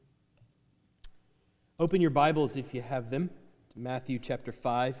Open your Bibles, if you have them, to Matthew chapter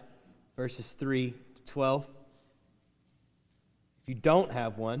 5, verses 3 to 12. If you don't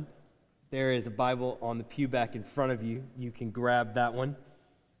have one, there is a Bible on the pew back in front of you. You can grab that one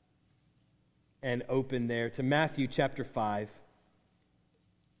and open there to Matthew chapter 5.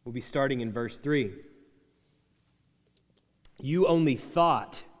 We'll be starting in verse 3. You only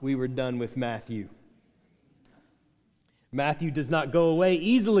thought we were done with Matthew. Matthew does not go away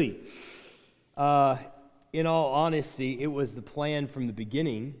easily. In all honesty, it was the plan from the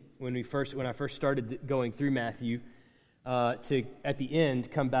beginning when I first started going through Matthew to, at the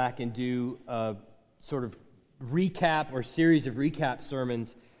end, come back and do a sort of recap or series of recap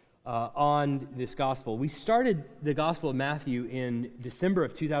sermons on this gospel. We started the Gospel of Matthew in December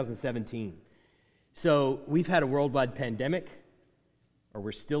of 2017. So we've had a worldwide pandemic, or are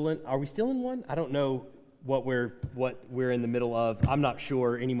we still in one? I don't know what we're in the middle of. I'm not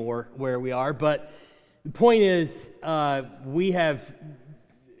sure anymore where we are, but the point is, we have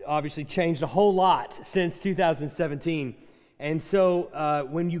obviously changed a whole lot since 2017. And so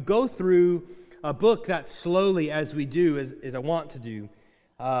when you go through a book that slowly, as we do, as I want to do,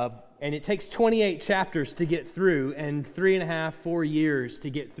 and it takes 28 chapters to get through and 3.5, 4 years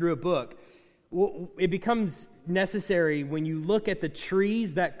to get through a book, it becomes necessary when you look at the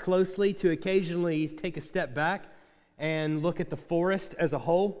trees that closely to occasionally take a step back and look at the forest as a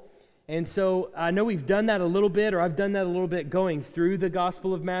whole. And so I know we've done that a little bit, or I've done that a little bit going through the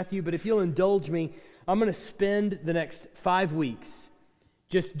Gospel of Matthew, but if you'll indulge me, I'm going to spend the next 5 weeks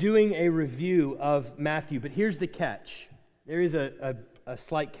just doing a review of Matthew. But here's the catch. There is a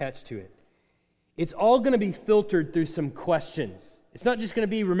slight catch to it. It's all going to be filtered through some questions. It's not just going to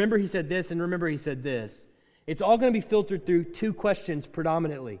be, remember he said this and remember he said this. It's all going to be filtered through 2 questions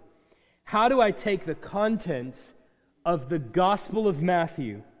predominantly. How do I take the contents of the Gospel of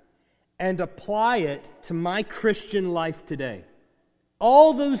Matthew and apply it to my Christian life today?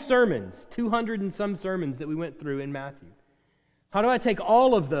 All those sermons, 200 and some sermons that we went through in Matthew. How do I take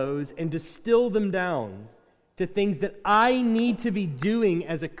all of those and distill them down to things that I need to be doing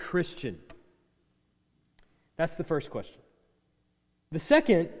as a Christian? That's the first question. The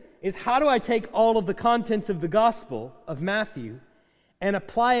second is, how do I take all of the contents of the Gospel of Matthew and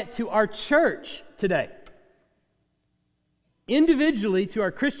apply it to our church today? Individually to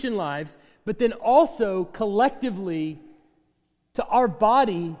our Christian lives, but then also collectively to our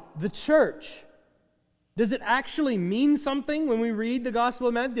body, the church. Does it actually mean something when we read the Gospel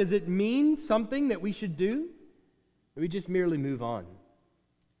of Matthew? Does it mean something that we should do? Or we just merely move on?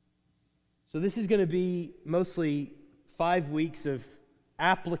 So this is going to be mostly 5 weeks of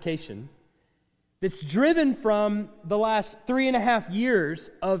application that's driven from the last 3.5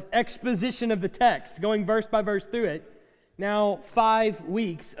 years of exposition of the text, going verse by verse through it. Now 5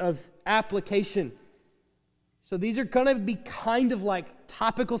 weeks of application. So these are going to be kind of like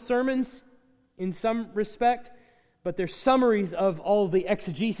topical sermons in some respect, but they're summaries of all the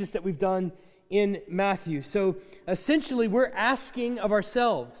exegesis that we've done in Matthew. So essentially we're asking of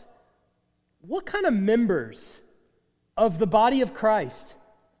ourselves, what kind of members of the body of Christ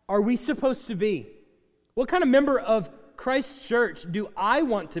are we supposed to be? What kind of member of Christ's church do I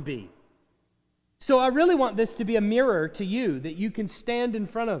want to be? So I really want this to be a mirror to you that you can stand in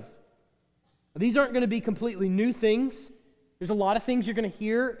front of. These aren't going to be completely new things. There's a lot of things you're going to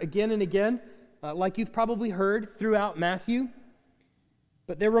hear again and again, like you've probably heard throughout Matthew.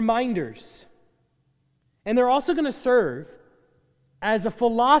 But they're reminders. And they're also going to serve as a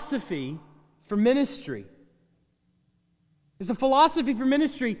philosophy for ministry. It's a philosophy for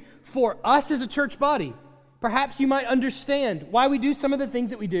ministry for us as a church body. Perhaps you might understand why we do some of the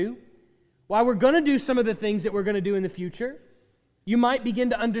things that we do, why we're going to do some of the things that we're going to do in the future. You might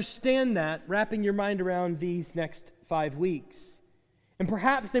begin to understand that, wrapping your mind around these next 5 weeks. And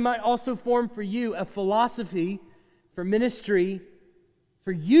perhaps they might also form for you a philosophy for ministry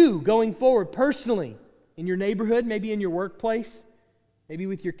for you going forward personally, in your neighborhood, maybe in your workplace, maybe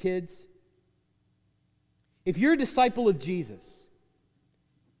with your kids. If you're a disciple of Jesus,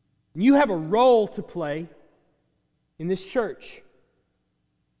 you have a role to play in this church.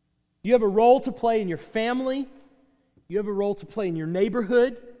 You have a role to play in your family. You have a role to play in your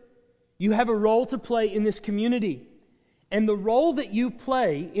neighborhood. You have a role to play in this community. And the role that you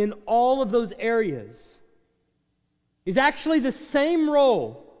play in all of those areas is actually the same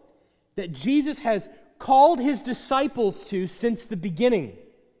role that Jesus has called his disciples to since the beginning.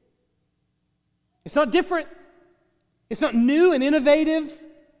 It's not different. It's not new and innovative.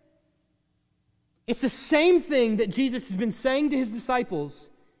 It's the same thing that Jesus has been saying to his disciples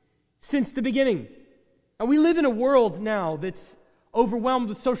since the beginning. And we live in a world now that's overwhelmed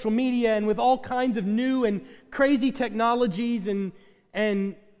with social media and with all kinds of new and crazy technologies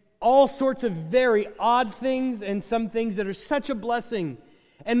and all sorts of very odd things and some things that are such a blessing.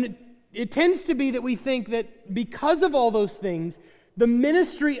 And it tends to be that we think that because of all those things, the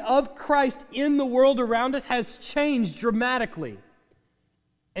ministry of Christ in the world around us has changed dramatically.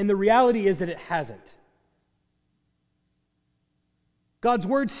 And the reality is that it hasn't. God's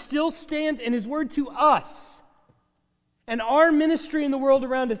word still stands, and his word to us and our ministry in the world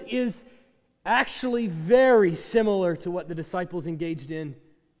around us is actually very similar to what the disciples engaged in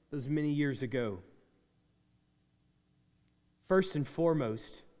those many years ago. First and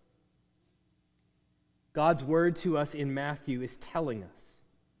foremost, God's word to us in Matthew is telling us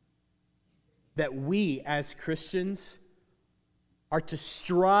that we as Christians are to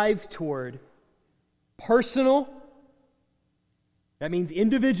strive toward personal, that means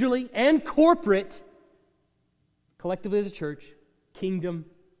individually and corporate, collectively as a church, kingdom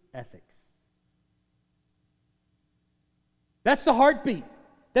ethics. That's the heartbeat.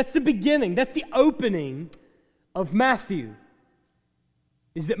 That's the beginning. That's the opening of Matthew.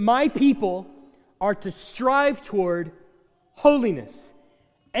 Is that my people are to strive toward holiness.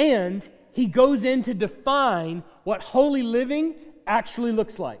 And he goes in to define what holy living actually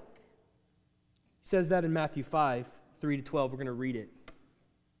looks like. He says that in Matthew 5, 3-12. We're going to read it.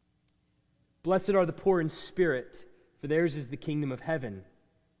 Blessed are the poor in spirit, for theirs is the kingdom of heaven.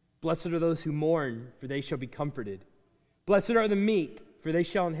 Blessed are those who mourn, for they shall be comforted. Blessed are the meek, for they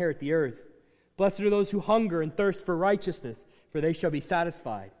shall inherit the earth. Blessed are those who hunger and thirst for righteousness, for they shall be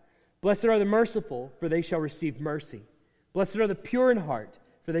satisfied. Blessed are the merciful, for they shall receive mercy. Blessed are the pure in heart,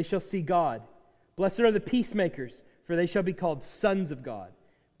 for they shall see God. Blessed are the peacemakers, for they shall be called sons of God.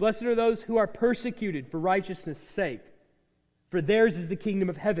 Blessed are those who are persecuted for righteousness' sake, for theirs is the kingdom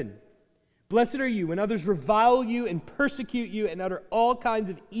of heaven. Blessed are you when others revile you and persecute you and utter all kinds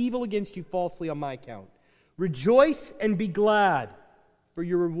of evil against you falsely on my account. Rejoice and be glad, for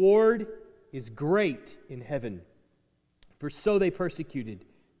your reward is great in heaven. For so they persecuted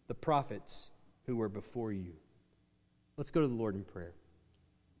the prophets who were before you. Let's go to the Lord in prayer.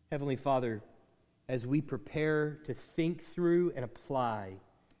 Heavenly Father, as we prepare to think through and apply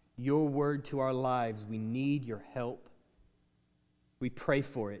your word to our lives, we need your help. We pray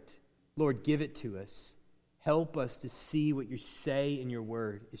for it. Lord, give it to us. Help us to see what you say in your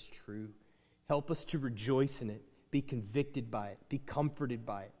word is true. Help us to rejoice in it, be convicted by it, be comforted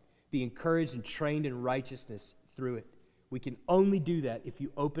by it, be encouraged and trained in righteousness through it. We can only do that if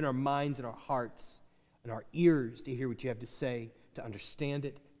you open our minds and our hearts and our ears to hear what you have to say, to understand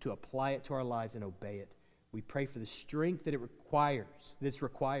it, to apply it to our lives and obey it. We pray for the strength that that's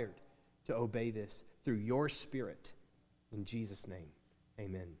required to obey this through your Spirit. In Jesus' name,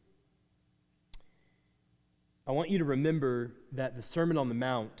 amen. I want you to remember that the Sermon on the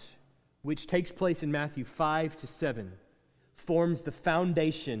Mount, which takes place in Matthew 5-7, forms the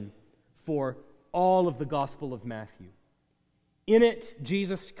foundation for all of the Gospel of Matthew. In it,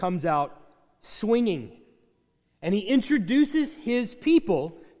 Jesus comes out swinging, and he introduces his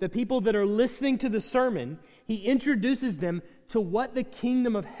people, the people that are listening to the sermon, he introduces them to what the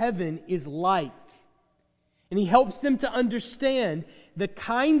kingdom of heaven is like. And he helps them to understand the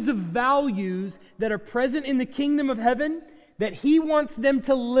kinds of values that are present in the kingdom of heaven that he wants them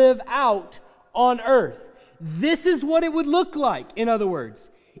to live out on earth. This is what it would look like, in other words,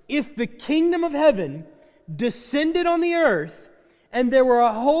 if the kingdom of heaven descended on the earth and there were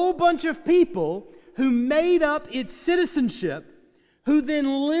a whole bunch of people who made up its citizenship, who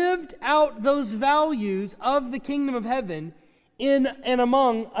then lived out those values of the kingdom of heaven in and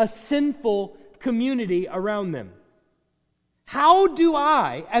among a sinful community around them. How do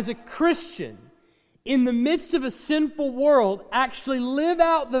I, as a Christian, in the midst of a sinful world, actually live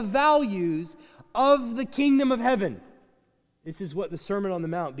out the values of the kingdom of heaven? This is what the Sermon on the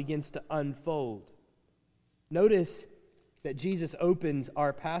Mount begins to unfold. Notice that Jesus opens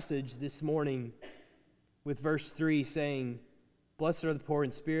our passage this morning with verse 3 saying, Blessed are the poor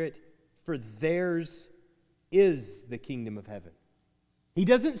in spirit, for theirs is the kingdom of heaven. He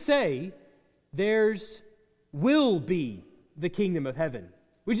doesn't say theirs will be the kingdom of heaven,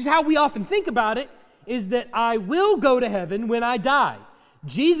 which is how we often think about it, is that I will go to heaven when I die.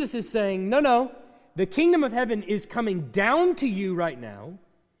 Jesus is saying, no, the kingdom of heaven is coming down to you right now,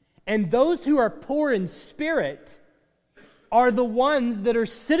 and those who are poor in spirit are the ones that are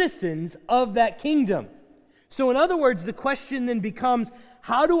citizens of that kingdom. So in other words, the question then becomes,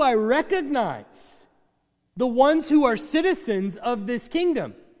 how do I recognize the ones who are citizens of this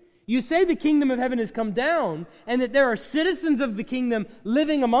kingdom? You say the kingdom of heaven has come down and that there are citizens of the kingdom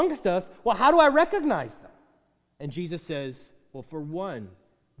living amongst us. Well, how do I recognize them? And Jesus says, Well, for one,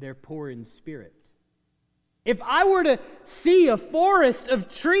 they're poor in spirit. If I were to see a forest of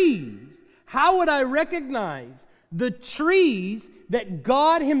trees, how would I recognize the trees that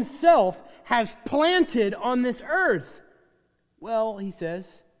God Himself has planted on this earth? Well, he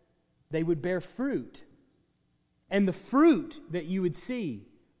says, they would bear fruit. And the fruit that you would see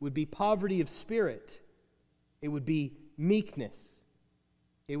would be poverty of spirit. It would be meekness.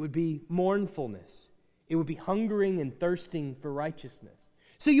 It would be mournfulness. It would be hungering and thirsting for righteousness.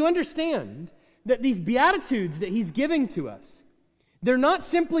 So you understand that these Beatitudes that He's giving to us, they're not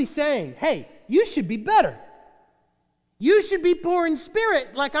simply saying, hey, you should be better. You should be poor in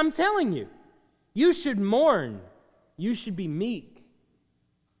spirit, like I'm telling you. You should mourn. You should be meek.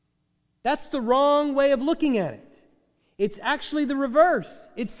 That's the wrong way of looking at it. It's actually the reverse.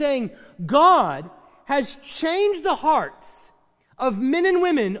 It's saying God has changed the hearts of men and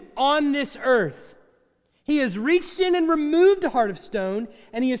women on this earth. He has reached in and removed a heart of stone,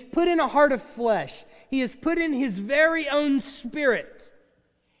 and He has put in a heart of flesh. He has put in His very own Spirit.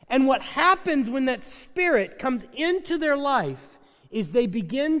 And what happens when that Spirit comes into their life is they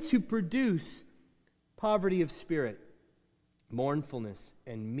begin to produce poverty of spirit, mournfulness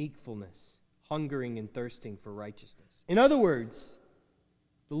and meekfulness, hungering and thirsting for righteousness. In other words,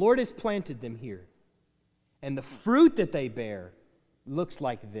 the Lord has planted them here, and the fruit that they bear looks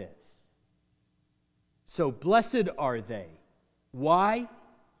like this. So blessed are they. Why?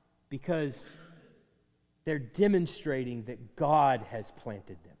 Because they're demonstrating that God has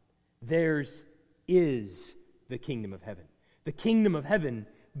planted them. Theirs is the kingdom of heaven. The kingdom of heaven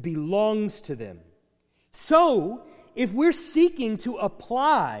belongs to them. So, if we're seeking to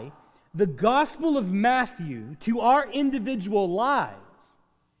apply the Gospel of Matthew to our individual lives,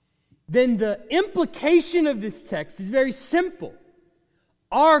 then the implication of this text is very simple.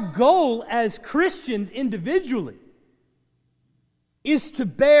 Our goal as Christians individually is to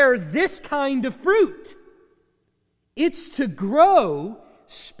bear this kind of fruit. It's to grow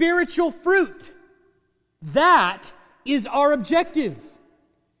spiritual fruit. That is our objective.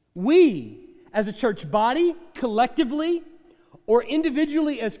 We, as a church body, collectively, or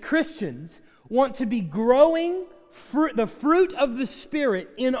individually as Christians, want to be growing the fruit of the Spirit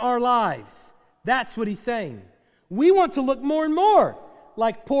in our lives. That's what he's saying. We want to look more and more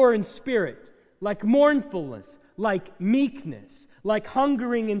like poor in spirit, like mournfulness, like meekness, like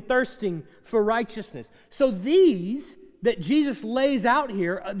hungering and thirsting for righteousness. So these that Jesus lays out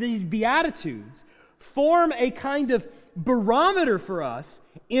here, these Beatitudes, form a kind of barometer for us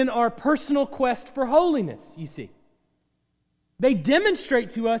in our personal quest for holiness, you see. They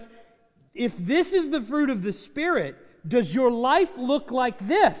demonstrate to us, if this is the fruit of the Spirit, does your life look like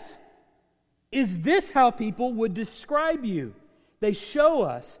this? Is this how people would describe you? They show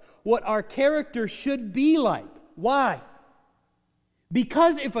us what our character should be like. Why?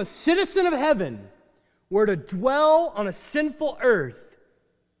 Because if a citizen of heaven were to dwell on a sinful earth,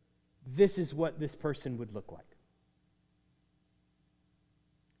 this is what this person would look like.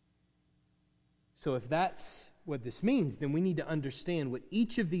 So if that's what this means, then we need to understand what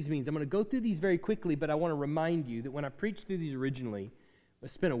each of these means. I'm going to go through these very quickly, but I want to remind you that when I preached through these originally, I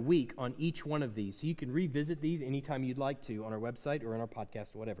spent a week on each one of these, so you can revisit these anytime you'd like to on our website or on our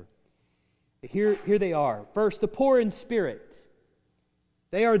podcast or whatever. Here they are. First, the poor in spirit.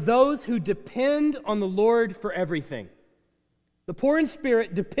 They are those who depend on the Lord for everything. The poor in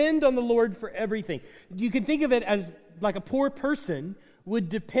spirit depend on the Lord for everything. You can think of it as like a poor person would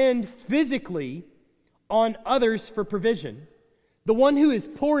depend physically on others for provision. The one who is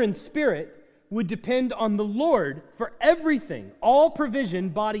poor in spirit would depend on the Lord for everything, all provision,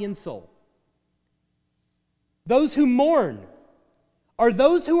 body and soul. Those who mourn are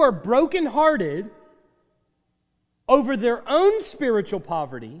those who are brokenhearted over their own spiritual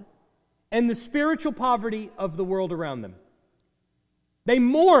poverty and the spiritual poverty of the world around them. They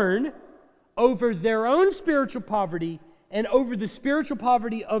mourn over their own spiritual poverty and over the spiritual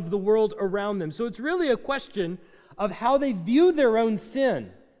poverty of the world around them. So it's really a question of how they view their own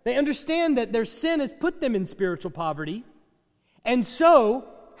sin. They understand that their sin has put them in spiritual poverty. And so,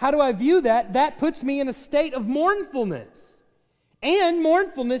 how do I view that? That puts me in a state of mournfulness. And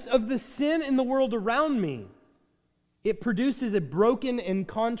mournfulness of the sin in the world around me. It produces a broken and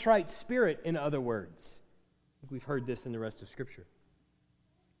contrite spirit, in other words. I think we've heard this in the rest of Scripture.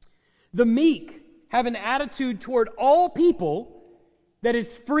 The meek have an attitude toward all people that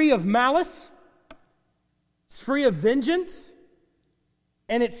is free of malice, it's free of vengeance,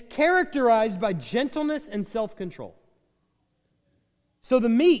 and it's characterized by gentleness and self-control. So the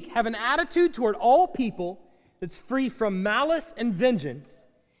meek have an attitude toward all people that's free from malice and vengeance,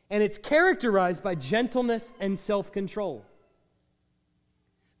 and it's characterized by gentleness and self-control.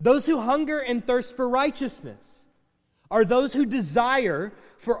 Those who hunger and thirst for righteousness are those who desire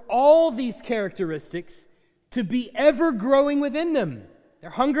for all these characteristics to be ever growing within them. They're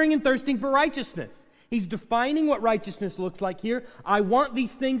hungering and thirsting for righteousness. He's defining what righteousness looks like here. I want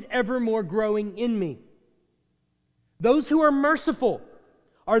these things evermore growing in me. Those who are merciful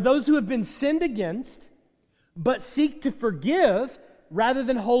are those who have been sinned against, but seek to forgive rather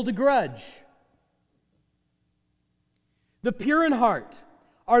than hold a grudge. The pure in heart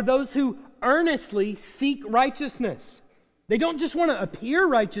are those who earnestly seek righteousness. They don't just want to appear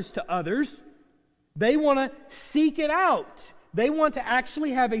righteous to others. They want to seek it out. They want to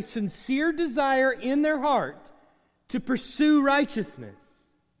actually have a sincere desire in their heart to pursue righteousness.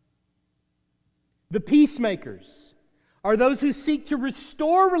 The peacemakers are those who seek to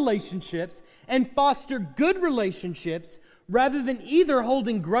restore relationships and foster good relationships rather than either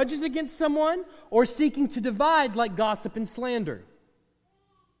holding grudges against someone or seeking to divide like gossip and slander.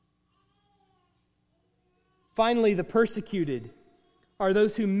 Finally, the persecuted are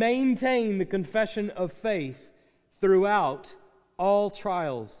those who maintain the confession of faith throughout all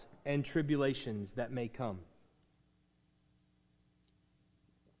trials and tribulations that may come.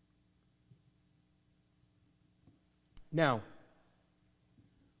 Now,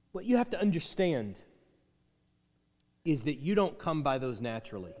 what you have to understand is that you don't come by those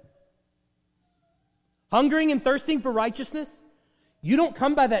naturally. Hungering and thirsting for righteousness, you don't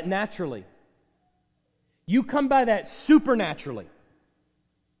come by that naturally. You come by that supernaturally.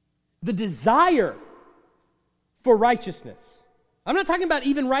 The desire for righteousness. I'm not talking about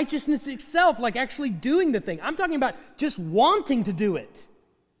even righteousness itself, like actually doing the thing. I'm talking about just wanting to do it.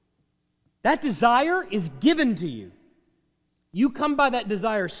 That desire is given to you. You come by that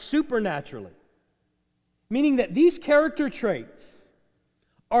desire supernaturally. Meaning that these character traits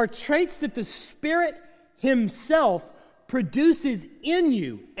are traits that the Spirit Himself produces in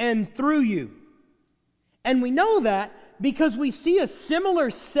you and through you. And we know that because we see a similar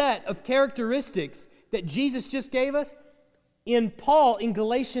set of characteristics that Jesus just gave us in Paul in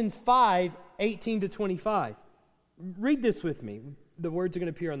Galatians 5:18-25. Read this with me. The words are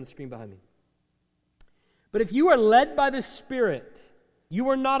going to appear on the screen behind me. But if you are led by the Spirit, you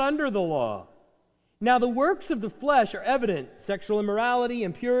are not under the law. Now the works of the flesh are evident: sexual immorality,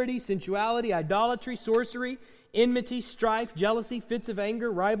 impurity, sensuality, idolatry, sorcery, enmity, strife, jealousy, fits of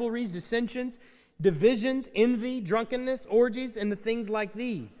anger, rivalries, dissensions, divisions, envy, drunkenness, orgies, and the things like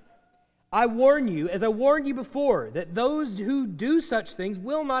these. I warn you, as I warned you before, that those who do such things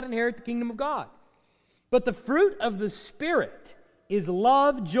will not inherit the kingdom of God. But the fruit of the Spirit is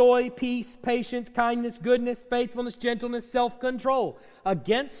love, joy, peace, patience, kindness, goodness, faithfulness, gentleness, self-control.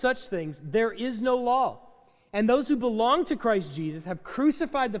 Against such things there is no law. And those who belong to Christ Jesus have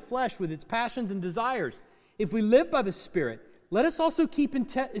crucified the flesh with its passions and desires. If we live by the Spirit, let us also keep in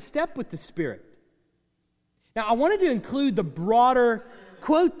step with the Spirit. Now, I wanted to include the broader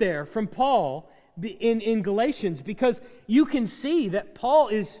quote there from Paul in Galatians, because you can see that Paul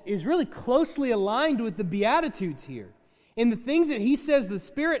is really closely aligned with the Beatitudes here in the things that he says the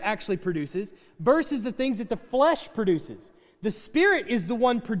Spirit actually produces versus the things that the flesh produces. The Spirit is the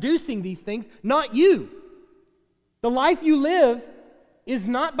one producing these things, not you. The life you live is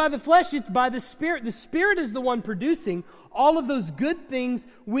not by the flesh, it's by the Spirit. The Spirit is the one producing all of those good things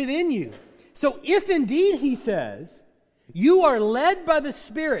within you. So if indeed, he says, you are led by the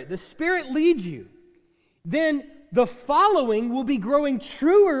Spirit leads you, then the following will be growing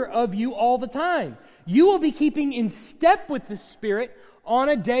truer of you all the time. You will be keeping in step with the Spirit on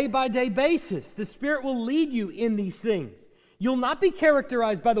a day-by-day basis. The Spirit will lead you in these things. You'll not be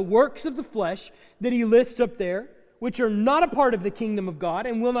characterized by the works of the flesh that he lists up there, which are not a part of the kingdom of God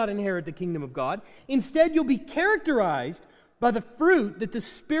and will not inherit the kingdom of God. Instead, you'll be characterized by the fruit that the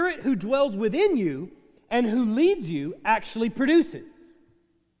Spirit who dwells within you and who leads you actually produces.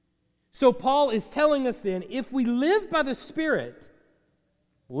 So Paul is telling us then, if we live by the Spirit,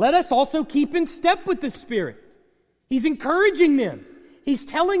 let us also keep in step with the Spirit. He's encouraging them. He's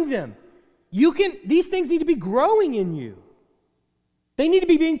telling them, these things need to be growing in you. They need to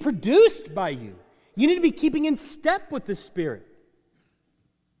be being produced by you. You need to be keeping in step with the Spirit.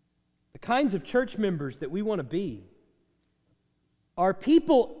 The kinds of church members that we want to be are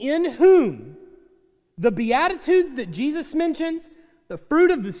people in whom the Beatitudes that Jesus mentions, the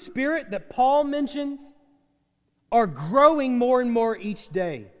fruit of the Spirit that Paul mentions, are growing more and more each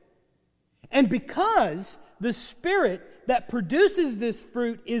day. And because the Spirit that produces this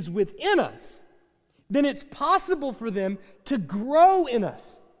fruit is within us, then it's possible for them to grow in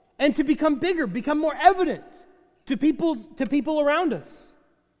us and to become bigger, become more evident to people around us.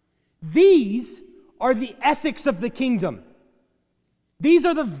 These are the ethics of the kingdom. These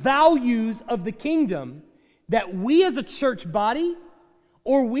are the values of the kingdom that we as a church body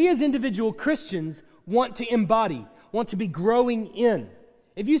or we as individual Christians want to embody, want to be growing in.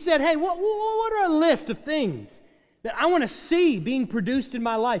 If you said, hey, what are a list of things that I want to see being produced in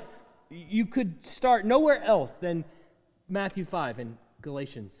my life? You could start nowhere else than Matthew 5 and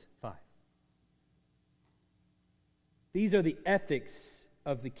Galatians 5. These are the ethics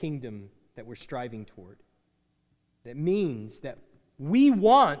of the kingdom that we're striving toward. That means that we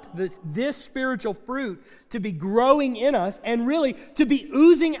want this spiritual fruit to be growing in us and really to be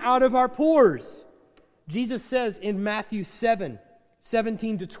oozing out of our pores. Jesus says in Matthew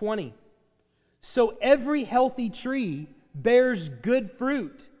 7:17-20, so every healthy tree bears good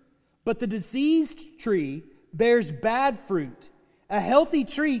fruit, but the diseased tree bears bad fruit. A healthy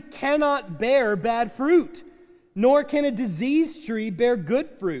tree cannot bear bad fruit, nor can a diseased tree bear good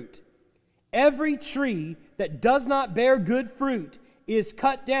fruit. Every tree that does not bear good fruit is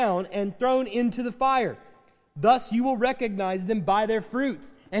cut down and thrown into the fire. Thus you will recognize them by their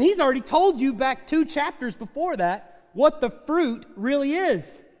fruits. And he's already told you back 2 chapters before that what the fruit really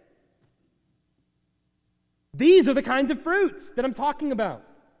is. These are the kinds of fruits that I'm talking about.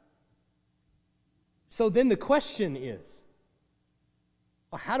 So then the question is,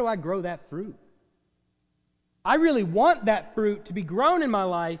 well, how do I grow that fruit? I really want that fruit to be grown in my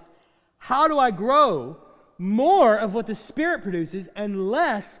life. How do I grow more of what the Spirit produces and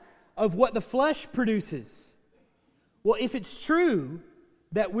less of what the flesh produces? Well, if it's true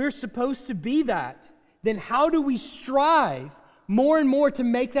that we're supposed to be that, then how do we strive more and more to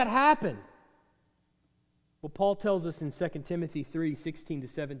make that happen? Well, Paul tells us in 2 Timothy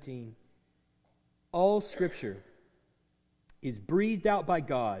 3:16-17, all Scripture is breathed out by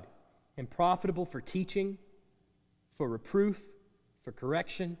God and profitable for teaching, for reproof, for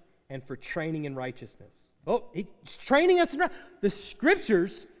correction, and for training in righteousness. Oh, he's training us in the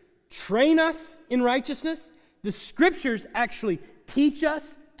Scriptures train us in righteousness. The Scriptures actually teach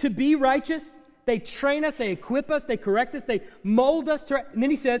us to be righteous. They train us, they equip us, they correct us, they mold us. And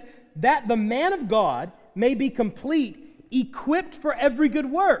then he says, that the man of God may be complete, equipped for every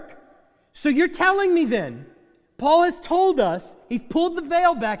good work. So you're telling me then, Paul has told us, he's pulled the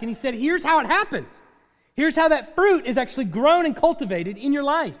veil back and he said, here's how it happens. Here's how that fruit is actually grown and cultivated in your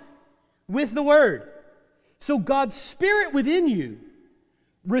life with the Word. So God's Spirit within you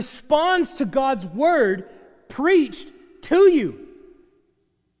responds to God's Word preached to you.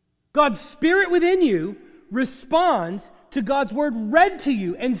 God's Spirit within you responds to God's Word read to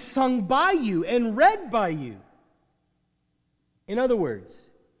you and sung by you and read by you. In other words,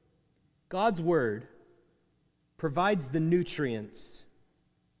 God's Word provides the nutrients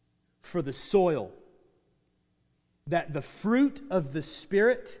for the soil that the fruit of the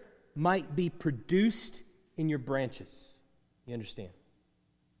Spirit might be produced in your branches. You understand?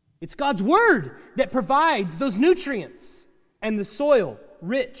 It's God's Word that provides those nutrients and the soil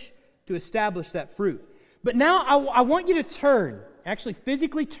rich to establish that fruit. But now I want you to turn, actually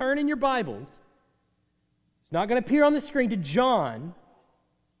physically turn in your Bibles. It's not going to appear on the screen, to John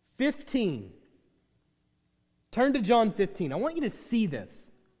 15. Turn to John 15. I want you to see this.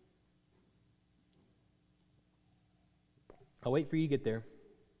 I'll wait for you to get there.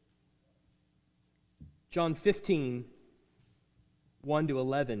 John 15,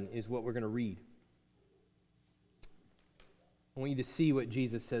 1-11 is what we're going to read. I want you to see what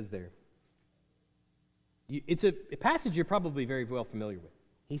Jesus says there. It's a passage you're probably very well familiar with.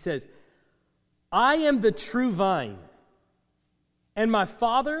 He says, I am the true vine, and my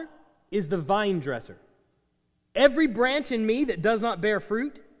Father is the vine dresser. Every branch in me that does not bear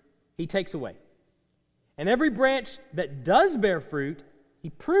fruit, he takes away. And every branch that does bear fruit, he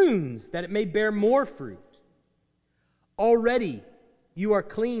prunes that it may bear more fruit. Already you are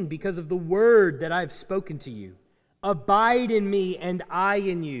clean because of the word that I have spoken to you. Abide in me and I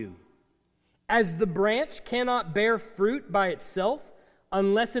in you. As the branch cannot bear fruit by itself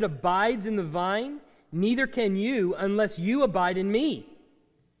unless it abides in the vine, neither can you unless you abide in me.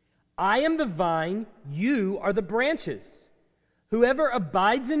 I am the vine, you are the branches. Whoever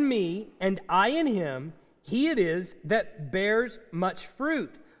abides in me and I in him, he it is that bears much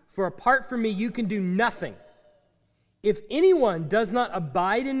fruit. For apart from me, you can do nothing. If anyone does not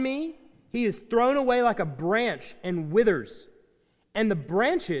abide in me, he is thrown away like a branch and withers. And the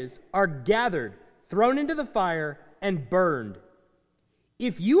branches are gathered, thrown into the fire, and burned.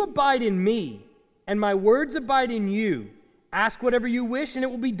 If you abide in me, and my words abide in you, ask whatever you wish, and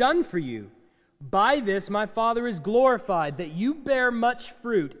it will be done for you. By this my Father is glorified, that you bear much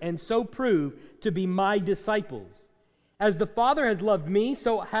fruit, and so prove to be my disciples. As the Father has loved me,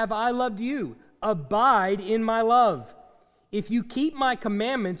 so have I loved you. Abide in my love. If you keep my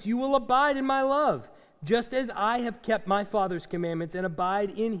commandments, you will abide in my love, just as I have kept my Father's commandments and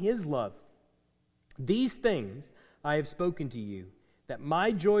abide in his love. These things I have spoken to you, that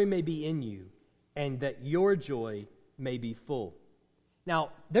my joy may be in you, and that your joy may be full.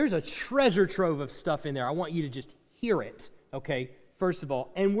 Now, there's a treasure trove of stuff in there. I want you to just hear it, okay, first of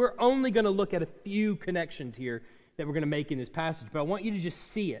all. And we're only going to look at a few connections here that we're going to make in this passage, but I want you to just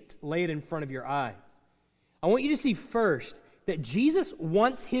see it, lay it in front of your eyes. I want you to see first that Jesus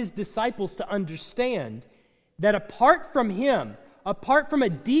wants his disciples to understand that apart from him, apart from a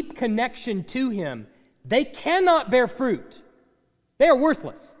deep connection to him, they cannot bear fruit. They are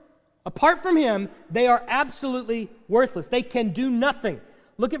worthless. Apart from him, they are absolutely worthless. They can do nothing.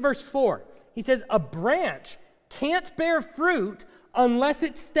 Look at verse 4. He says, a branch can't bear fruit unless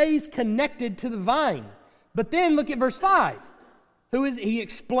it stays connected to the vine. But then look at verse 5. He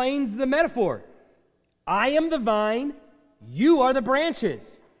explains the metaphor. I am the vine, you are the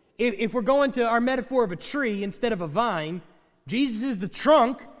branches. If we're going to our metaphor of a tree instead of a vine, Jesus is the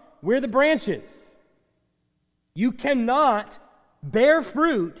trunk, we're the branches. You cannot bear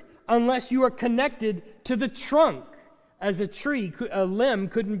fruit unless you are connected to the trunk. As a tree, a limb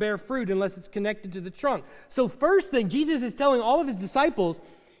couldn't bear fruit unless it's connected to the trunk. So first thing, Jesus is telling all of his disciples,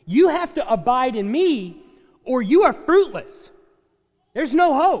 you have to abide in me or you are fruitless. There's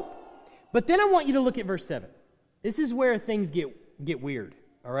no hope. But then I want you to look at verse 7. This is where things get weird,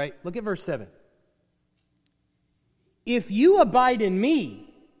 all right? Look at verse 7. If you abide in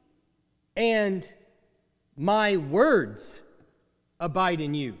me and my words abide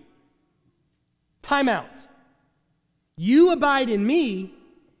in you. Time out. You abide in me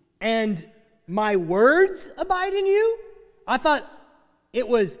and my words abide in you? I thought it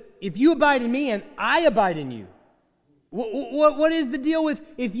was if you abide in me and I abide in you. What is the deal with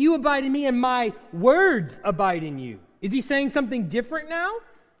if you abide in me and my words abide in you? Is he saying something different now?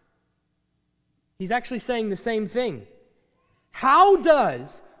 He's actually saying the same thing. How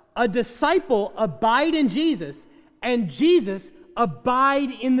does a disciple abide in Jesus and Jesus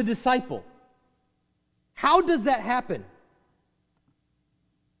abide in the disciple? How does that happen?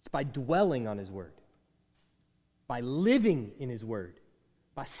 It's by dwelling on his word, by living in his word,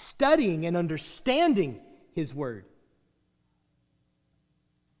 by studying and understanding his word,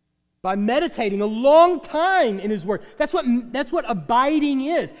 by meditating a long time in his word. That's what abiding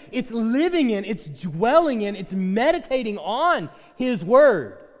is. It's living in, it's dwelling in, it's meditating on his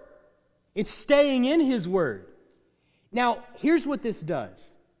word. It's staying in his word. Now, here's what this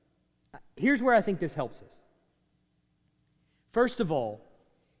does. Here's where I think this helps us. First of all,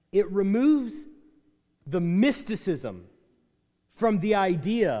 it removes the mysticism from the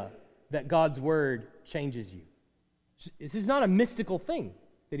idea that God's word changes you. This is not a mystical thing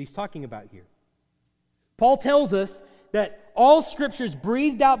that he's talking about here. Paul tells us that all Scripture is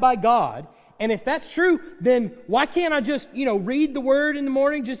breathed out by God, and if that's true, then why can't I just, read the Word in the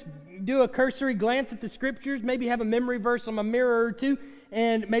morning, just do a cursory glance at the Scriptures, maybe have a memory verse on my mirror or two,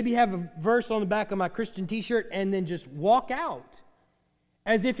 and maybe have a verse on the back of my Christian t-shirt, and then just walk out,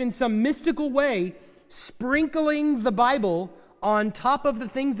 as if in some mystical way, sprinkling the Bible on top of the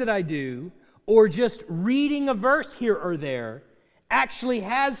things that I do, or just reading a verse here or there, actually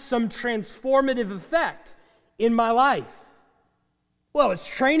has some transformative effect in my life. Well, it's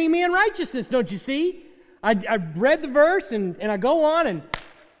training me in righteousness, don't you see? I read the verse and I go on and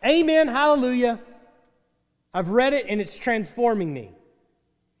amen, hallelujah. I've read it and it's transforming me.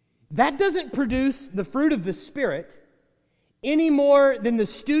 That doesn't produce the fruit of the Spirit any more than the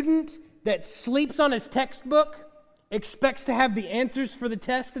student that sleeps on his textbook expects to have the answers for the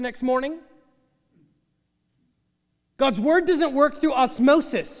test the next morning. God's word doesn't work through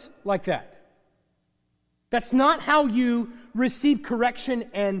osmosis like that. That's not how you receive correction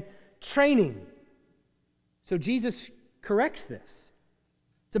and training. So Jesus corrects this.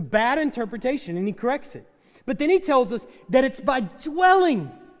 It's a bad interpretation, and he corrects it. But then he tells us that it's by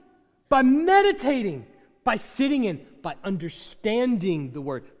dwelling, by meditating, by sitting in, by understanding the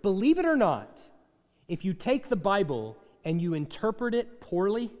word. Believe it or not, if you take the Bible and you interpret it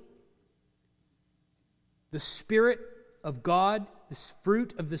poorly, the Spirit of God, this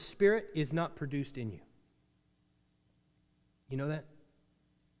fruit of the Spirit, is not produced in you. You know that?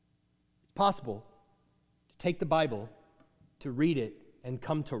 It's possible to take the Bible, to read it, and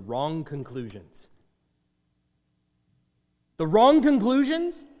come to wrong conclusions. The wrong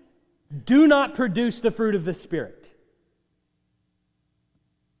conclusions do not produce the fruit of the Spirit.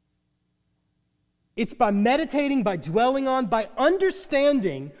 It's by meditating, by dwelling on, by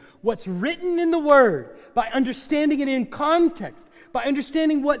understanding what's written in the Word, by understanding it in context, by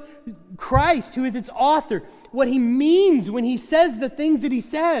understanding what Christ, who is its author, what he means when he says the things that he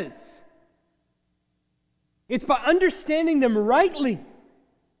says. It's by understanding them rightly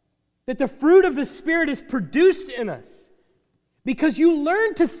that the fruit of the Spirit is produced in us, because you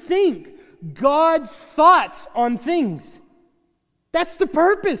learn to think God's thoughts on things. That's the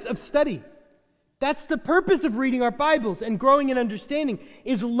purpose of study. That's the purpose of reading our Bibles and growing in understanding,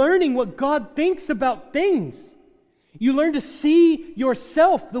 is learning what God thinks about things. You learn to see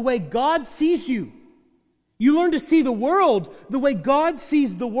yourself the way God sees you. You learn to see the world the way God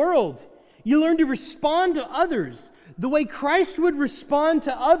sees the world. You learn to respond to others the way Christ would respond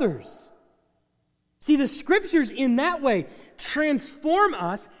to others. See, the Scriptures in that way transform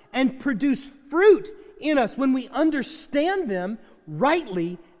us and produce fruit in us when we understand them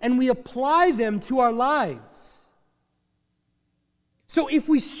rightly and we apply them to our lives. So if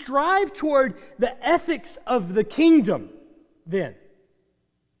we strive toward the ethics of the kingdom, then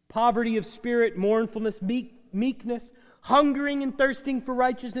poverty of spirit, mournfulness, meekness, hungering and thirsting for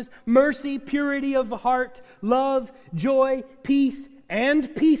righteousness, mercy, purity of the heart, love, joy, peace,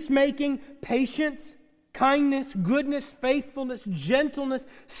 and peacemaking, patience, kindness, goodness, faithfulness, gentleness,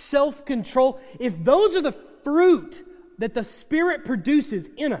 self-control, if those are the fruit that the Spirit produces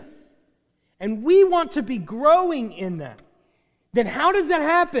in us, and we want to be growing in that, then how does that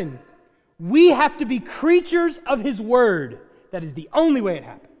happen? We have to be creatures of His Word. That is the only way it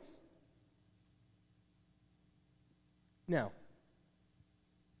happens. Now,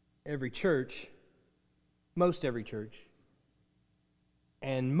 every church, most every church,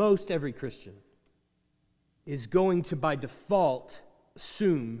 and most every Christian is going to, by default,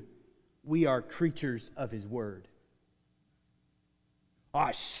 assume we are creatures of His Word.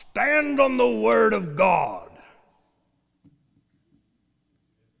 I stand on the Word of God.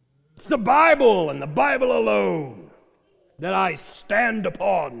 It's the Bible and the Bible alone that I stand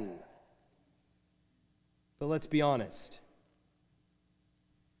upon. But let's be honest.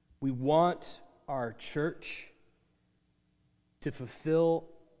 We want our church to fulfill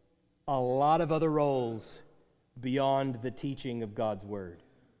a lot of other roles beyond the teaching of God's Word.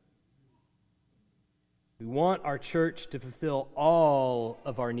 We want our church to fulfill all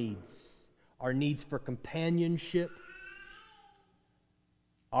of our needs for companionship,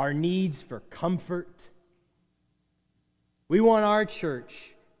 our needs for comfort. We want our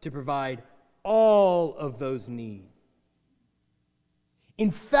church to provide all of those needs. In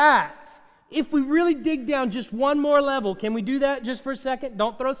fact, if we really dig down just one more level, can we do that just for a second?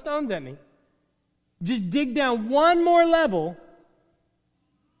 Don't throw stones at me. Just dig down one more level.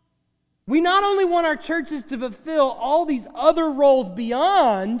 We not only want our churches to fulfill all these other roles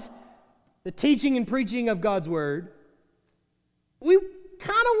beyond the teaching and preaching of God's Word, we kind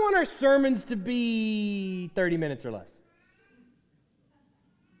of want our sermons to be 30 minutes or less.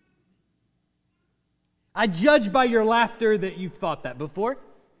 I judge by your laughter that you've thought that before.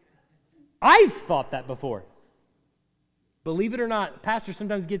 I've thought that before. Believe it or not, the pastor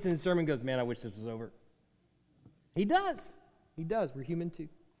sometimes gets in his sermon and goes, man, I wish this was over. He does. He does. We're human too.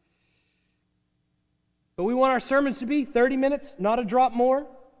 But we want our sermons to be 30 minutes, not a drop more.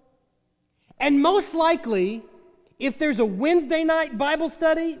 And most likely, if there's a Wednesday night Bible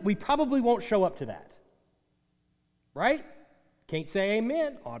study, we probably won't show up to that. Right? Can't say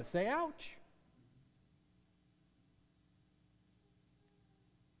amen, ought to say ouch.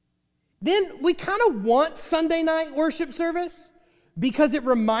 Then we kind of want Sunday night worship service because it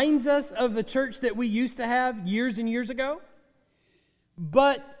reminds us of the church that we used to have years and years ago.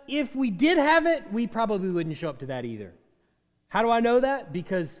 But if we did have it, we probably wouldn't show up to that either. How do I know that?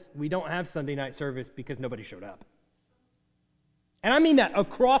 Because we don't have Sunday night service because nobody showed up. And I mean that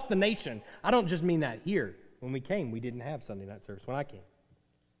across the nation. I don't just mean that here. When we came, we didn't have Sunday night service when I came.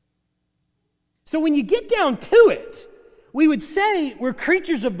 So when you get down to it, we would say we're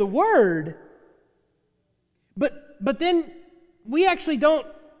creatures of the Word, but then we actually don't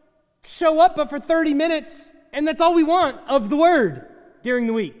show up but for 30 minutes, and that's all we want of the Word during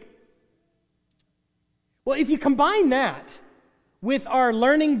the week. Well, if you combine that with our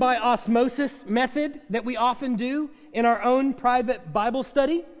learning by osmosis method that we often do in our own private Bible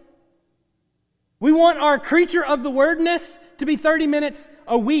study, we want our creature of the Wordness to be 30 minutes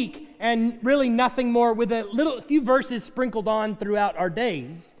a week and really nothing more, with a few verses sprinkled on throughout our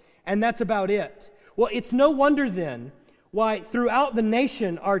days, and that's about it. Well, it's no wonder then why throughout the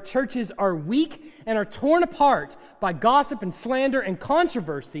nation our churches are weak and are torn apart by gossip and slander and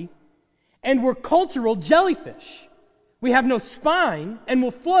controversy, and we're cultural jellyfish. We have no spine and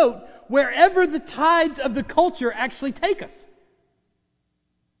will float wherever the tides of the culture actually take us.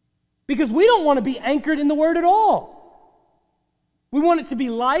 Because we don't want to be anchored in the Word at all. We want it to be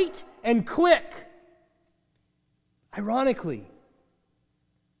light and quick. Ironically,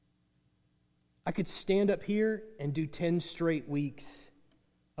 I could stand up here and do 10 straight weeks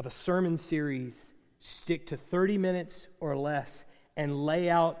of a sermon series, stick to 30 minutes or less, and lay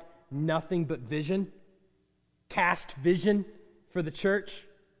out nothing but vision, cast vision for the church,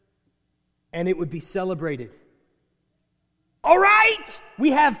 and it would be celebrated. All right,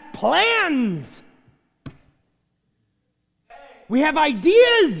 we have plans. We have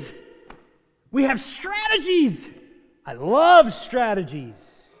ideas. We have strategies. I love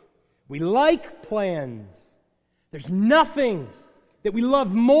strategies. We like plans. There's nothing that we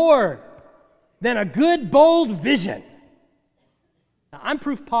love more than a good, bold vision. Now, I'm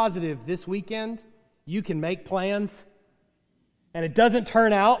proof positive this weekend you can make plans, and it doesn't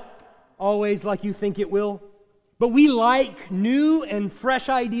turn out always like you think it will. But we like new and fresh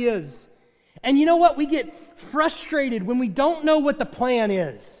ideas. And you know what? We get frustrated when we don't know what the plan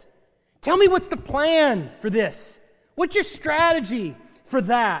is. Tell me, what's the plan for this? What's your strategy for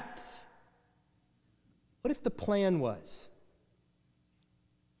that? What if the plan was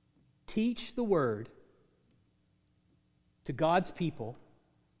teach the Word to God's people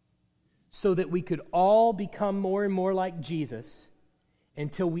so that we could all become more and more like Jesus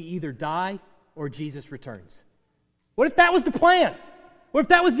until we either die or Jesus returns? What if that was the plan? What if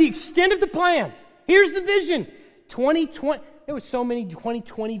that was the extent of the plan? Here's the vision. 2020. There were so many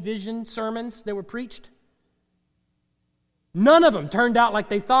 2020 vision sermons that were preached. None of them turned out like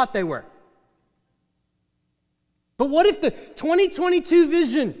they thought they were. But what if the 2022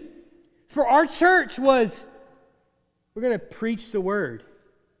 vision for our church was, we're going to preach the Word,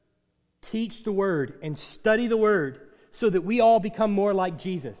 teach the Word, and study the Word so that we all become more like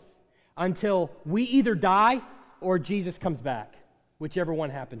Jesus until we either die or Jesus comes back, whichever one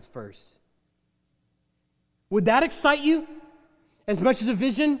happens first. Would that excite you as much as a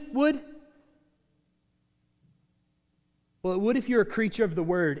vision would? Well, it would if you're a creature of the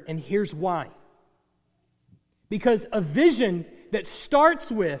Word, and here's why. Because a vision that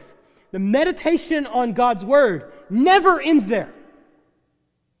starts with the meditation on God's Word never ends there.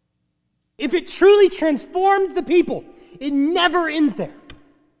 If it truly transforms the people, it never ends there.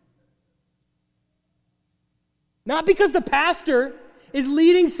 Not because the pastor is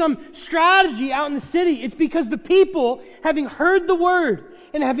leading some strategy out in the city. It's because the people, having heard the Word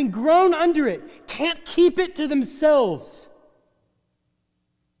and having grown under it, can't keep it to themselves.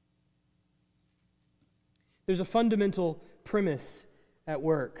 There's a fundamental premise at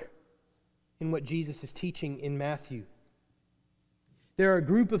work in what Jesus is teaching in Matthew. There are a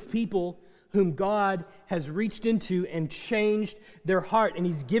group of people whom God has reached into and changed their heart, and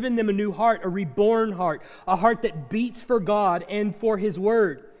He's given them a new heart, a reborn heart, a heart that beats for God and for His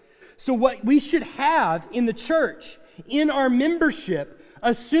Word. So what we should have in the church, in our membership,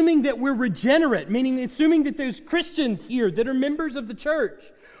 assuming that we're regenerate, meaning assuming that there's Christians here that are members of the church,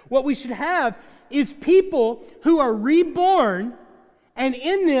 what we should have is people who are reborn, and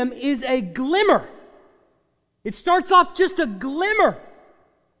in them is a glimmer. It starts off just a glimmer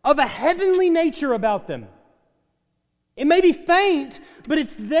of a heavenly nature about them. It may be faint, but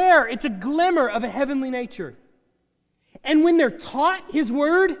it's there. It's a glimmer of a heavenly nature. And when they're taught His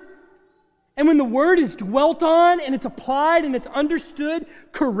Word, and when the Word is dwelt on, and it's applied, and it's understood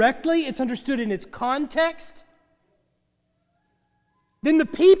correctly, it's understood in its context, then the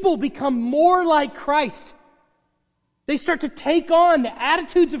people become more like Christ. They start to take on the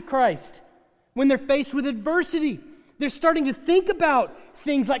attitudes of Christ when they're faced with adversity. They're starting to think about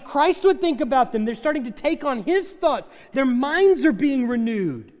things like Christ would think about them. They're starting to take on His thoughts. Their minds are being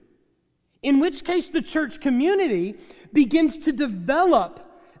renewed. In which case, the church community begins to develop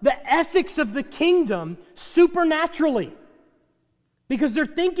the ethics of the kingdom supernaturally because they're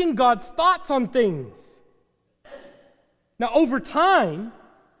thinking God's thoughts on things. Now, over time,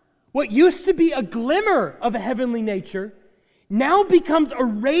 what used to be a glimmer of a heavenly nature now becomes a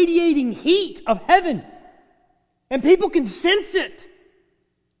radiating heat of heaven. And people can sense it.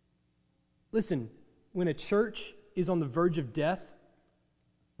 Listen, when a church is on the verge of death,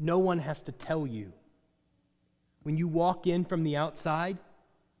 no one has to tell you. When you walk in from the outside,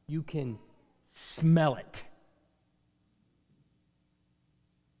 you can smell it.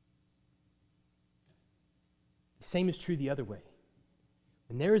 The same is true the other way.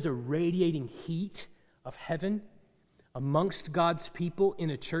 When there is a radiating heat of heaven amongst God's people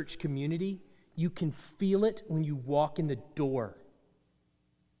in a church community, you can feel it when you walk in the door.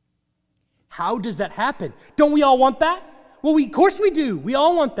 How does that happen? Don't we all want that? Well, of course we do. We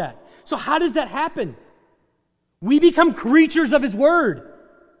all want that. So how does that happen? We become creatures of His Word.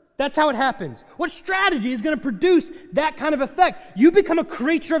 That's how it happens. What strategy is going to produce that kind of effect? You become a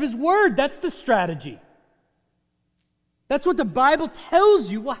creature of His Word. That's the strategy. That's what the Bible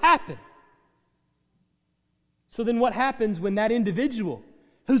tells you will happen. So then what happens when that individual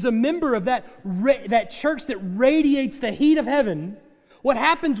who's a member of that church that radiates the heat of heaven, what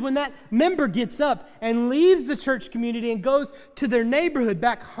happens when that member gets up and leaves the church community and goes to their neighborhood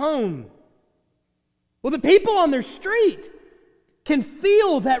back home? Well, the people on their street can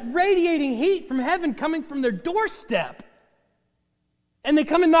feel that radiating heat from heaven coming from their doorstep. And they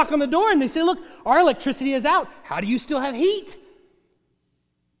come and knock on the door and they say, look, our electricity is out. How do you still have heat?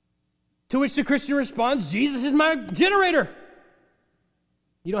 To which the Christian responds, Jesus is my generator.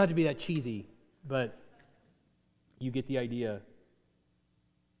 You don't have to be that cheesy, but you get the idea.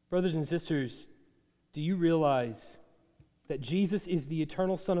 Brothers and sisters, do you realize that Jesus is the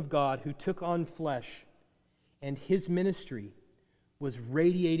eternal Son of God who took on flesh, and His ministry was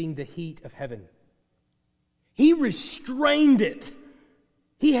radiating the heat of heaven? He restrained it.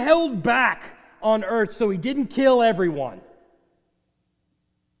 He held back on earth so He didn't kill everyone.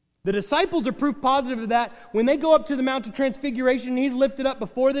 The disciples are proof positive of that when they go up to the Mount of Transfiguration and He's lifted up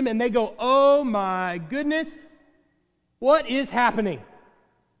before them and they go, oh my goodness, what is happening?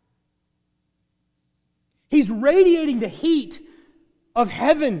 He's radiating the heat of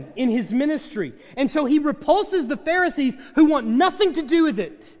heaven in His ministry. And so He repulses the Pharisees who want nothing to do with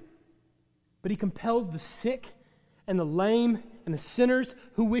it. But He compels the sick and the lame and the sinners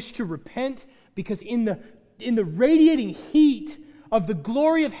who wish to repent, because in the radiating heat of the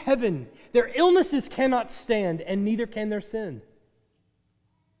glory of heaven, their illnesses cannot stand, and neither can their sin.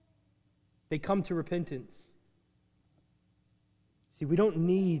 They come to repentance. See, we don't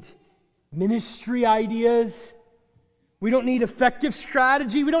need ministry ideas. We don't need effective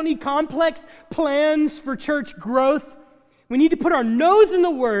strategy. We don't need complex plans for church growth. We need to put our nose in the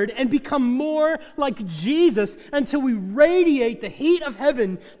Word and become more like Jesus until we radiate the heat of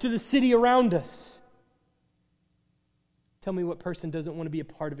heaven to the city around us. Tell me what person doesn't want to be a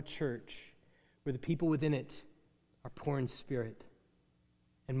part of a church where the people within it are poor in spirit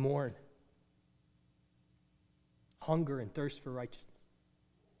and mourn, hunger and thirst for righteousness.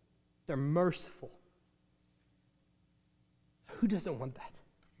 They're merciful. Who doesn't want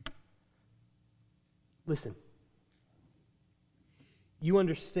that? Listen, you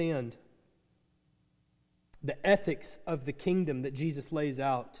understand the ethics of the kingdom that Jesus lays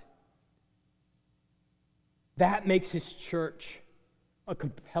out. That makes His church a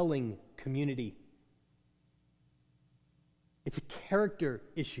compelling community. It's a character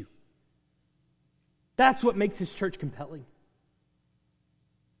issue. That's what makes His church compelling.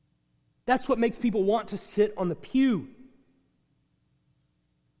 That's what makes people want to sit on the pew.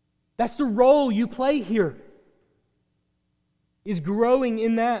 That's the role you play here, is growing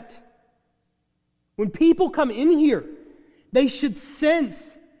in that. When people come in here, they should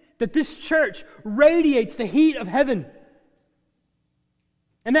sense that this church radiates the heat of heaven.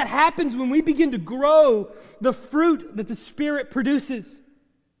 And that happens when we begin to grow the fruit that the Spirit produces.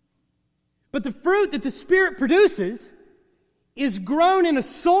 But the fruit that the Spirit produces is grown in a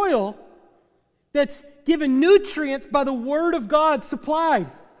soil that's given nutrients by the Word of God supplied.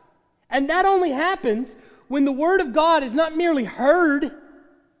 And that only happens when the Word of God is not merely heard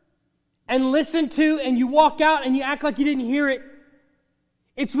and listened to and you walk out and you act like you didn't hear it.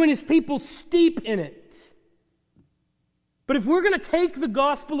 It's when His people steep in it. But if we're going to take the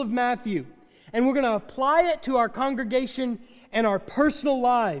Gospel of Matthew and we're going to apply it to our congregation and our personal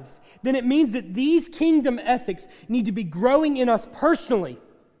lives, then it means that these kingdom ethics need to be growing in us personally,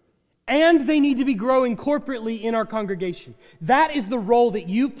 and they need to be growing corporately in our congregation. That is the role that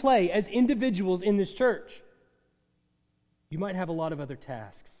you play as individuals in this church. You might have a lot of other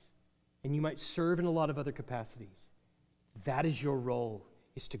tasks, and you might serve in a lot of other capacities. That is your role,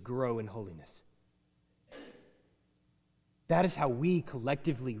 is to grow in holiness. That is how we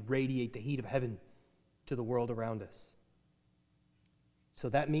collectively radiate the heat of heaven to the world around us. So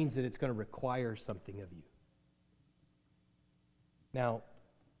that means that it's going to require something of you. Now,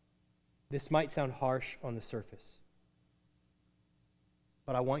 this might sound harsh on the surface,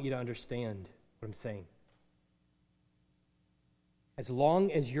 but I want you to understand what I'm saying. As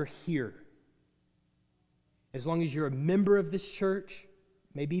long as you're here, as long as you're a member of this church,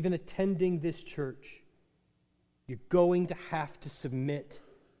 maybe even attending this church, you're going to have to submit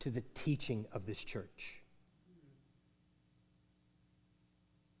to the teaching of this church.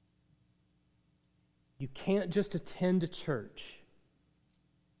 You can't just attend a church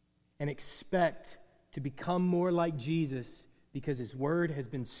and expect to become more like Jesus because his word has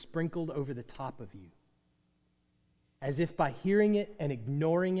been sprinkled over the top of you. As if by hearing it and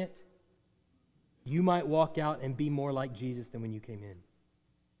ignoring it, you might walk out and be more like Jesus than when you came in.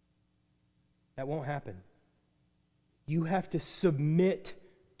 That won't happen. You have to submit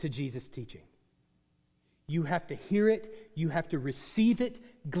to Jesus' teaching. You have to hear it. You have to receive it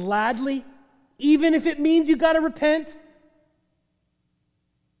gladly, even if it means you got to repent.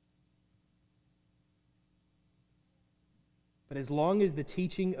 But as long as the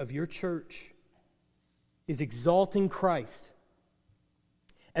teaching of your church is exalting Christ,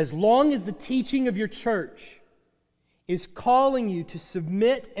 as long as the teaching of your church is calling you to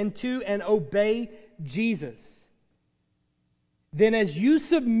submit and to and obey Jesus, then as you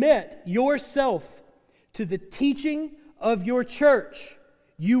submit yourself to the teaching of your church,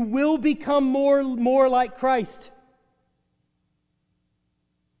 you will become more like Christ.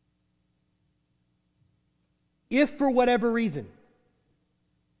 If for whatever reason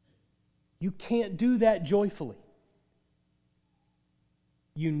you can't do that joyfully,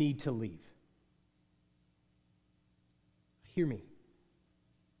 you need to leave. Hear me.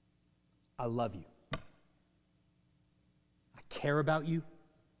 I love you. I care about you.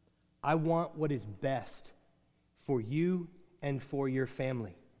 I want what is best for you and for your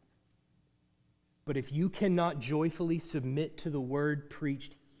family. But if you cannot joyfully submit to the word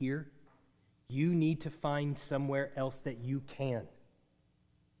preached here, you need to find somewhere else that you can.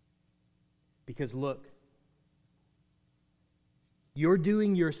 Because look, you're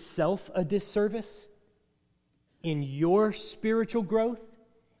doing yourself a disservice in your spiritual growth,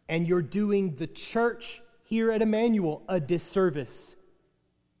 and you're doing the church here at Emmanuel a disservice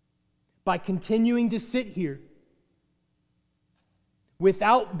by continuing to sit here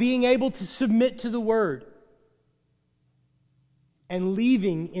without being able to submit to the word and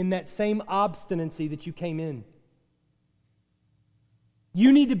leaving in that same obstinacy that you came in.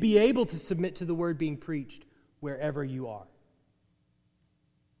 You need to be able to submit to the word being preached wherever you are.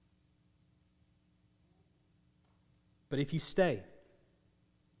 But if you stay,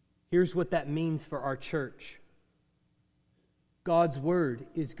 here's what that means for our church. God's word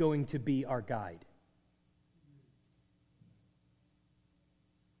is going to be our guide.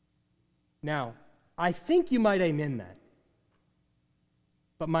 Now, I think you might amen that.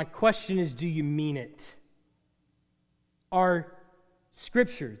 But my question is, do you mean it? Our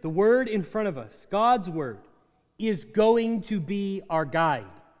Scripture, the word in front of us, God's word, is going to be our guide.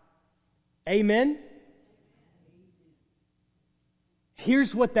 Amen?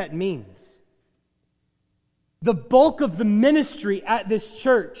 Here's what that means. The bulk of the ministry at this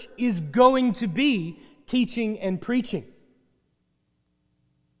church is going to be teaching and preaching.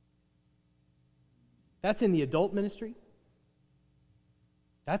 That's in the adult ministry.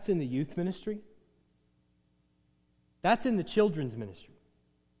 That's in the youth ministry. That's in the children's ministry.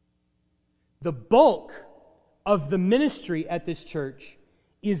 The bulk of the ministry at this church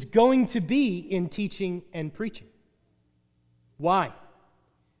is going to be in teaching and preaching. Why?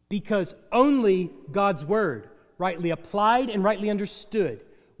 Because only God's word, rightly applied and rightly understood,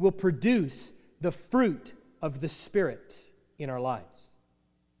 will produce the fruit of the Spirit in our lives.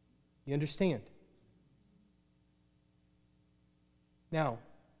 You understand? Now,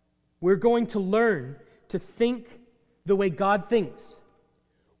 we're going to learn to think the way God thinks.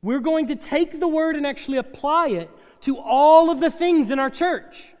 We're going to take the word and actually apply it to all of the things in our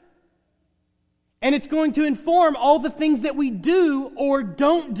church. And it's going to inform all the things that we do or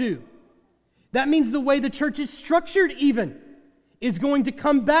don't do. That means the way the church is structured even is going to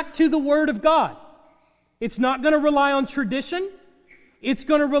come back to the Word of God. It's not going to rely on tradition. It's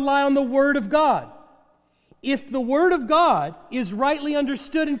going to rely on the Word of God. If the Word of God is rightly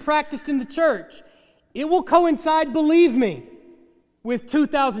understood and practiced in the church, it will coincide, believe me, with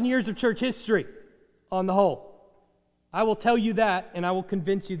 2,000 years of church history on the whole. I will tell you that, and I will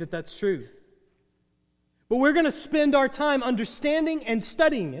convince you that that's true. But we're going to spend our time understanding and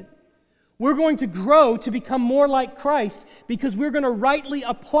studying it. We're going to grow to become more like Christ because we're going to rightly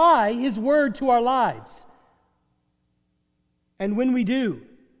apply His Word to our lives. And when we do,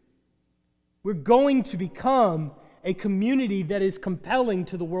 we're going to become a community that is compelling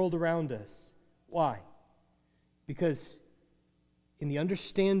to the world around us. Why? Because in the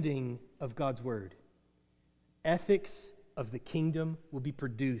understanding of God's Word, ethics of the kingdom will be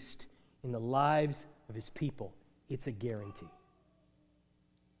produced in the lives of His people. It's a guarantee.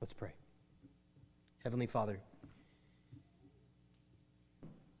 Let's pray. Heavenly Father,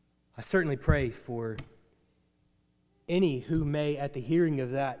 I certainly pray for any who may, at the hearing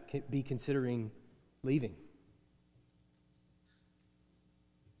of that, be considering leaving.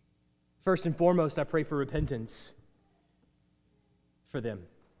 First and foremost, I pray for repentance for them.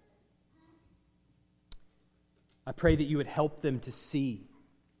 I pray that you would help them to see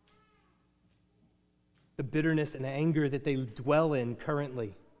the bitterness and anger that they dwell in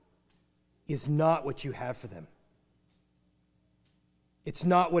currently is not what you have for them. It's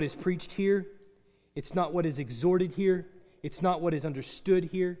not what is preached here. It's not what is exhorted here. It's not what is understood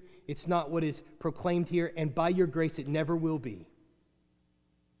here. It's not what is proclaimed here. And by your grace, it never will be.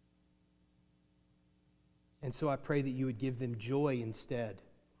 And so I pray that you would give them joy instead,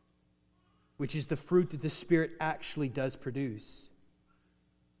 which is the fruit that the Spirit actually does produce.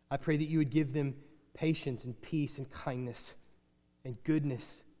 I pray that you would give them patience and peace and kindness and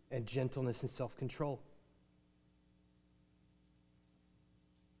goodness and gentleness and self-control.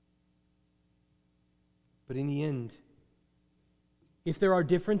 But in the end, if there are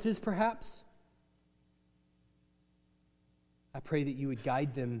differences perhaps, I pray that you would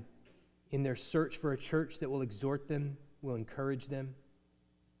guide them in their search for a church that will exhort them, will encourage them,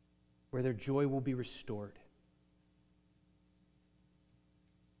 where their joy will be restored.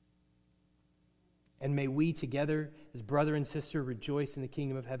 And may we together, as brother and sister, rejoice in the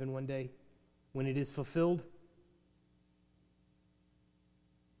kingdom of heaven one day when it is fulfilled.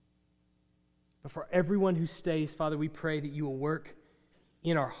 But for everyone who stays, Father, we pray that you will work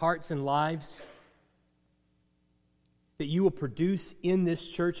in our hearts and lives, that you will produce in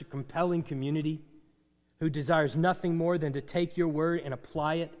this church a compelling community who desires nothing more than to take your word and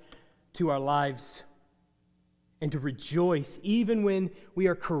apply it to our lives and to rejoice even when we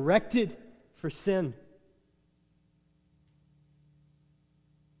are corrected for sin.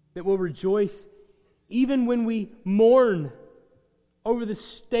 That we'll rejoice even when we mourn over the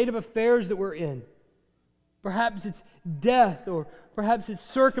state of affairs that we're in. Perhaps it's death, or perhaps it's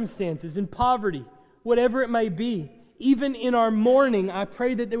circumstances and poverty, whatever it may be. Even in our mourning, I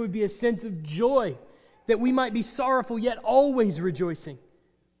pray that there would be a sense of joy, that we might be sorrowful yet always rejoicing.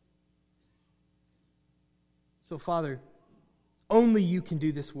 So, Father, only you can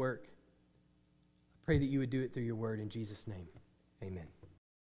do this work. I pray that you would do it through your word in Jesus' name. Amen.